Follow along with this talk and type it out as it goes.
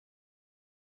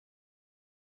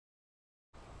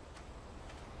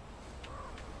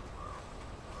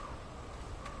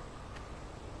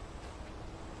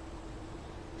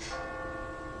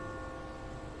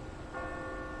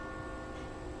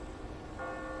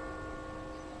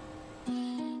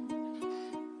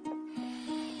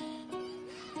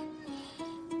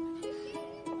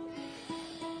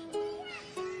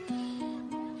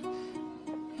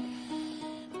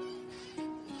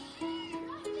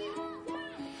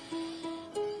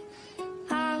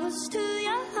was too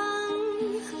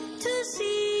young to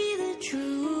see the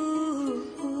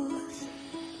truth.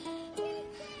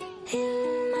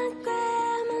 In my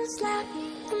grandma's lap,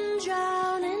 I'm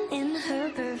drowning in her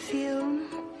perfume.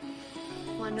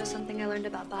 Want to know something I learned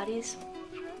about bodies?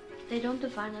 They don't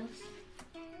define us.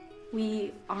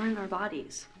 We aren't our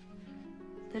bodies.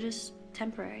 They're just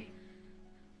temporary.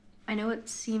 I know it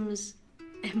seems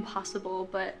impossible,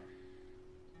 but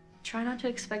try not to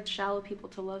expect shallow people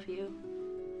to love you.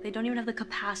 They don't even have the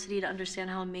capacity to understand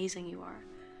how amazing you are.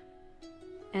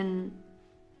 And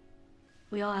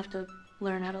we all have to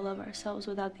learn how to love ourselves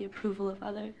without the approval of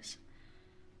others.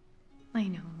 I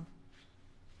know.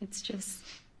 It's just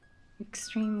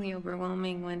extremely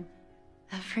overwhelming when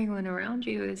everyone around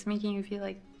you is making you feel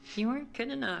like you aren't good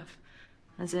enough.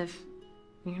 As if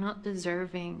you're not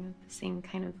deserving of the same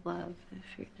kind of love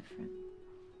if you're different.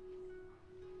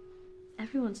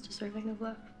 Everyone's deserving of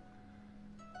love.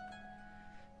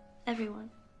 Everyone.